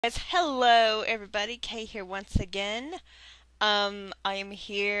Guys, hello everybody, Kay here once again. I am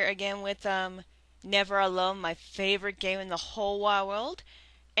here again with Never Alone, my favorite game in the whole wide world.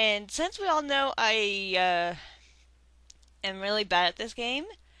 And since we all know I am really bad at this game,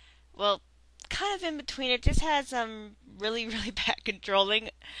 well, kind of in between. It just had some really bad controlling,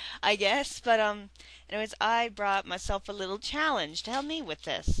 I guess. But anyways, I brought myself a little challenge to help me with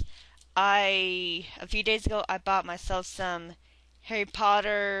this. A few days ago I bought myself some Harry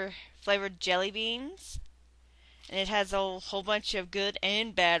Potter flavored jelly beans, and it has a whole bunch of good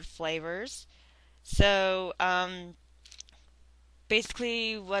and bad flavors. So,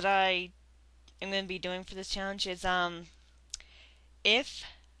 basically, what I am going to be doing for this challenge is, if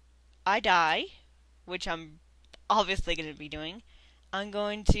I die, which I'm obviously going to be doing, I'm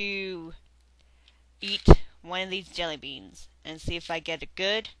going to eat one of these jelly beans and see if I get a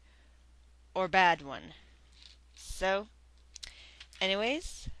good or bad one. So,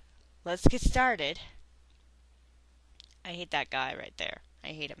 anyways, let's get started. I hate that guy right there. I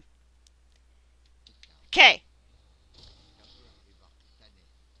hate him. Okay.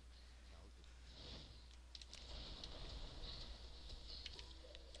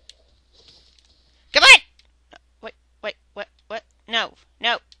 Come on! What? No,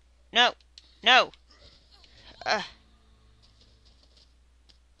 no, no, no. Uh,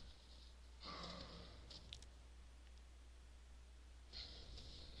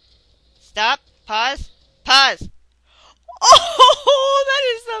 Stop. Pause. Pause. Oh, that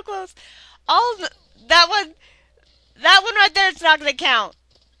is so close. All the, that one, that one right there, it's not gonna count.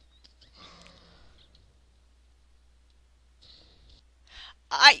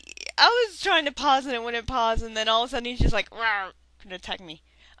 I, I was trying to pause and it wouldn't pause, and then all of a sudden he's just like, "Rawr," gonna attack me.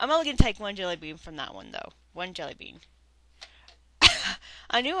 I'm only gonna take one jelly bean from that one though. One jelly bean.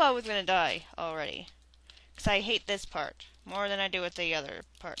 I knew I was gonna die already, cause I hate this part more than I do with the other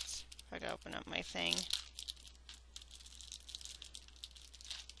parts. I gotta open up my thing.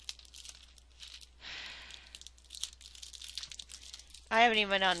 I haven't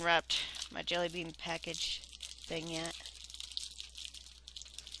even unwrapped my jelly bean package thing yet.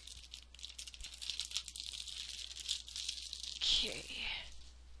 Okay.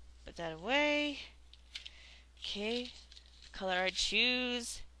 Put that away. Okay. Color I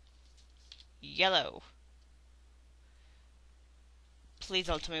choose. Yellow. Please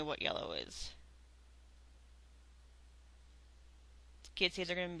don't tell me what yellow is. Okay, it's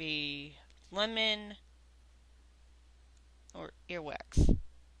either going to be lemon or earwax.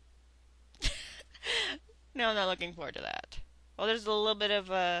 No, I'm not looking forward to that. Well, there's a little bit of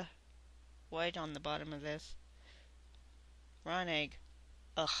white on the bottom of this. Raw egg.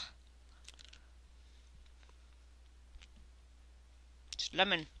 Ugh. It's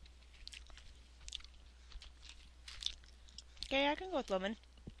lemon. Okay, I can go with lemon.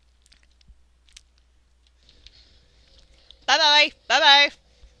 Bye bye. Bye bye.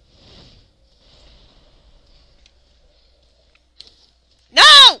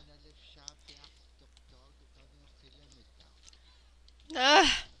 No! Ugh.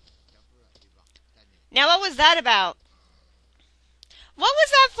 Now what was that about? What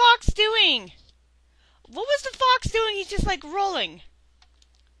was that fox doing? What was the fox doing? He's just like rolling.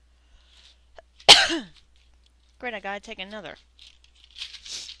 Great, I gotta take another.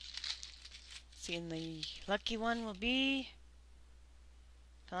 See, and the lucky one will be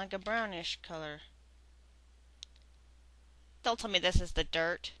kind of like a brownish color. Don't tell me this is the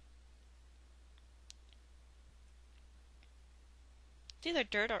dirt. It's either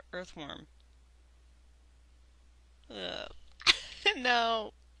dirt or earthworm. Ugh.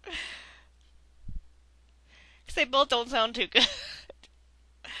 No. Because they both don't sound too good.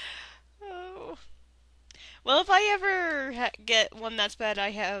 Oh. Well, if I ever get one that's bad, I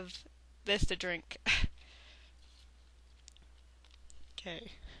have this to drink.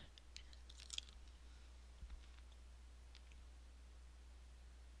 Okay.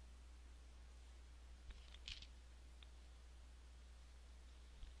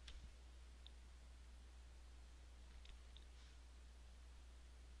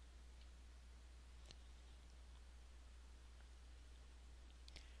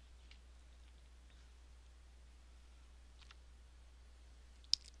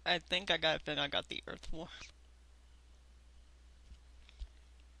 I think I got the earthworm.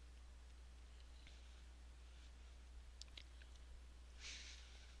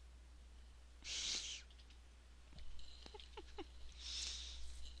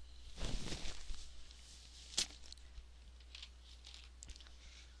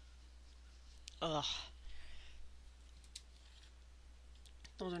 Ugh.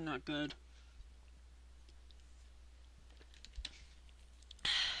 Those are not good.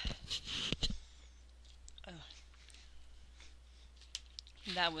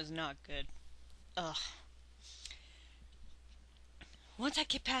 That was not good. Ugh. Once I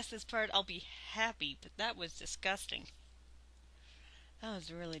get past this part, I'll be happy, but that was disgusting. That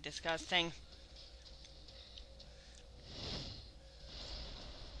was really disgusting.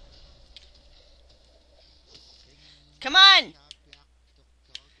 Come on!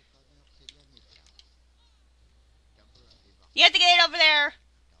 You have to get it over there!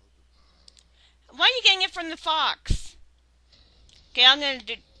 Why are you getting it from the fox? Okay, I'm gonna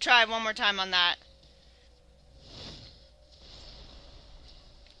try one more time on that.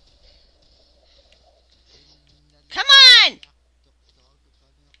 Come on!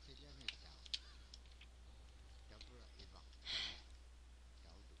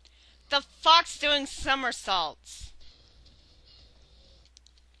 The fox doing somersaults.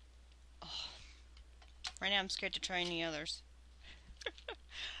 Oh, right now I'm scared to try any others.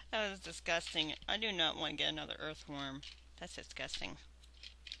 That was disgusting. I do not want to get another earthworm. That's disgusting.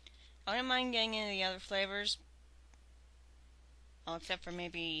 I wouldn't mind getting any of the other flavors. Well, except for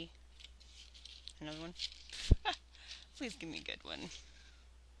maybe another one. Please give me a good one.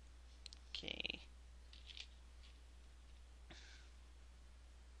 Okay.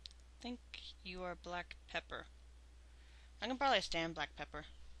 I think you are black pepper. I can probably stand black pepper.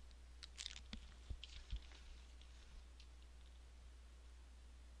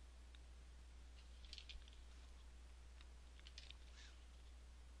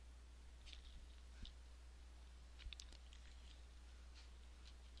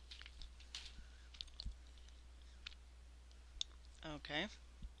 Okay. I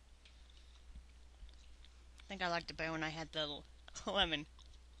think I liked it better when I had the lemon.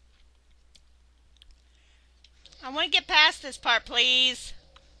 I want to get past this part, please.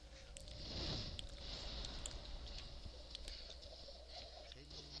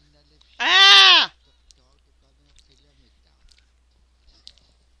 Ah!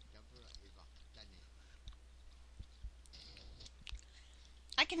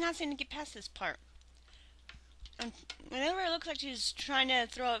 I cannot seem to get past this part. And whenever it looks like she's trying to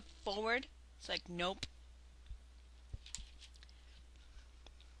throw it forward, it's like, nope.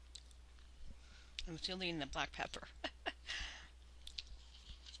 I'm still eating the black pepper.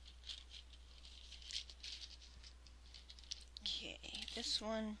 Okay, this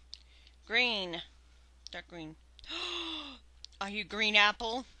one. Green. Dark green. Are you green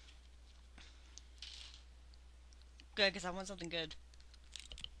apple? Good, because I want something good.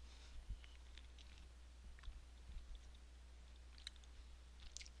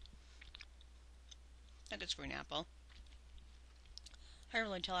 That is green apple. I can't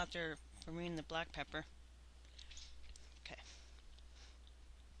really tell after from reading the black pepper. Okay.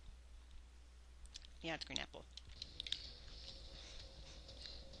 Yeah, it's green apple.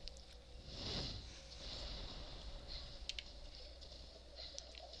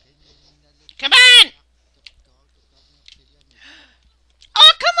 Come on!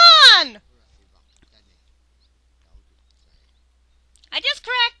 Oh, come on! I just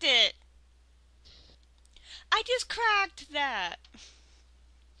cracked it. I just cracked that.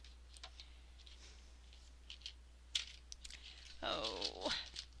 Oh.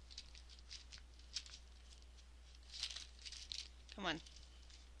 Come on.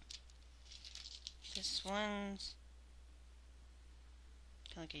 This one's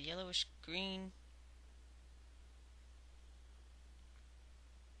kind of like a yellowish green.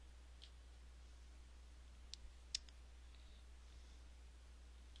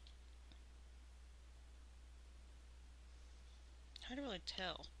 Hard to really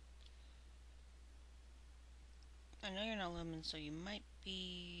tell. I know you're not lemon, so you might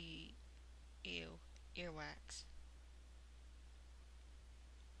be... Ew. Earwax.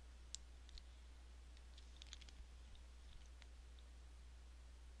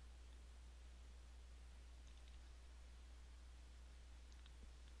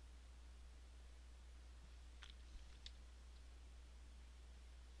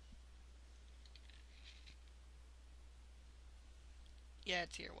 Yeah,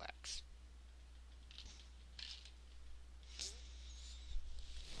 it's earwax.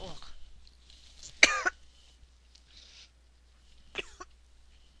 Ugh.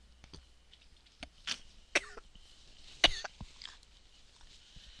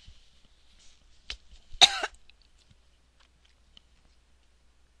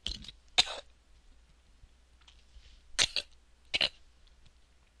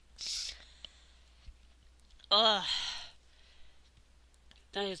 Ugh.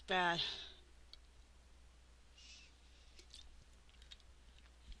 That is bad.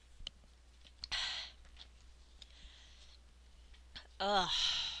 Ugh.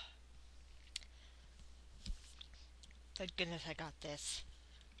 Thank goodness I got this.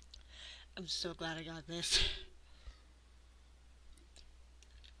 I'm so glad I got this.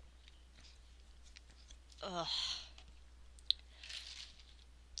 Ugh.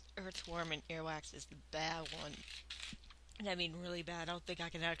 Earthworm and earwax is the bad one. And I mean really bad. I don't think I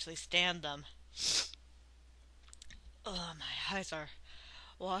can actually stand them. Ugh, my eyes are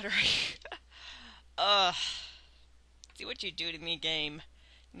watery. Ugh. See what you do to me, game.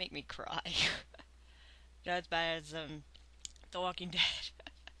 You make me cry. Not as bad as The Walking Dead.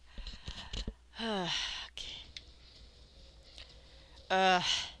 Okay. Uh.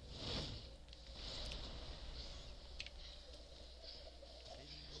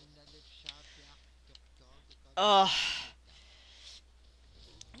 Oh.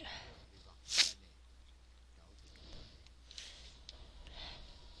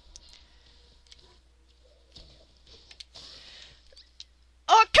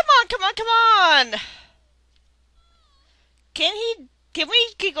 Oh, come on, come on, come on! Can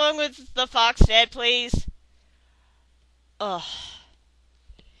we keep going with the fox dead, please? Oh.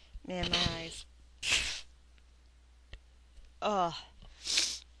 Man, my eyes. Oh.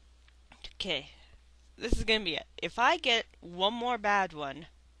 Okay. This is gonna be it. If I get one more bad one,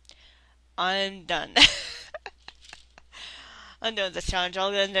 I'm done. I'm done with this challenge.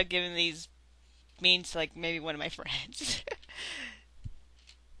 I'll end up giving these means to like maybe one of my friends.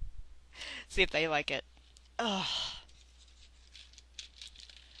 See if they like it. Oh.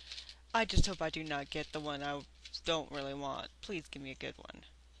 I just hope I do not get the one I don't really want. Please give me a good one.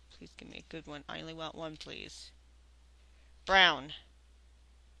 Please give me a good one. I only want one, please. Brown.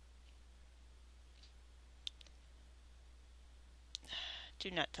 Do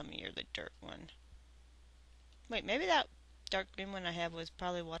not tell me you're the dirt one. Wait, maybe that dark green one I have was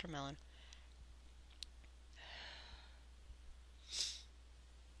probably watermelon.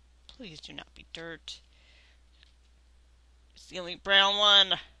 Please do not be dirt. It's the only brown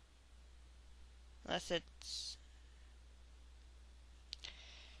one. Unless it's...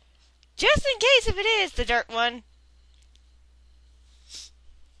 Just in case if it is the dirt one.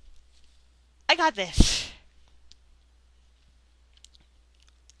 I got this.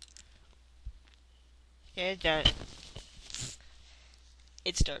 Yeah, it's dirt.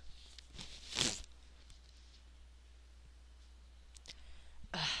 It's dirt.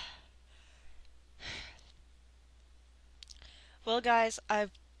 Well, guys,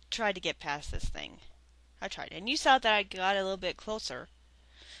 I've tried to get past this thing. I tried. And you saw that I got a little bit closer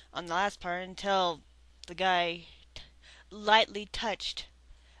on the last part until the guy lightly touched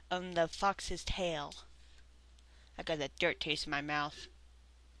on the fox's tail. I got that dirt taste in my mouth.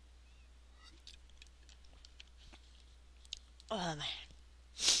 Oh, man.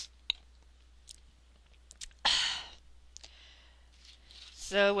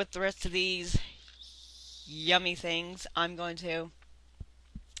 So, with the rest of these yummy things, I'm going to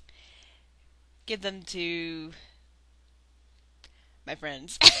give them to my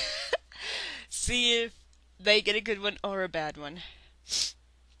friends. See if they get a good one or a bad one.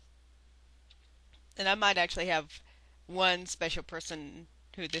 And I might actually have one special person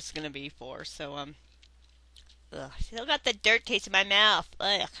who this is going to be for. So, ugh, still got the dirt taste in my mouth.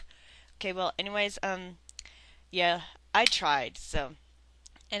 Ugh. Okay, well, anyways, yeah, I tried. So,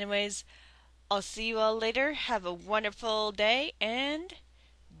 anyways, I'll see you all later. Have a wonderful day, and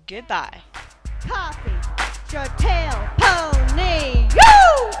goodbye. Coffee, your tail pony,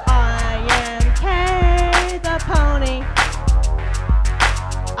 you! I am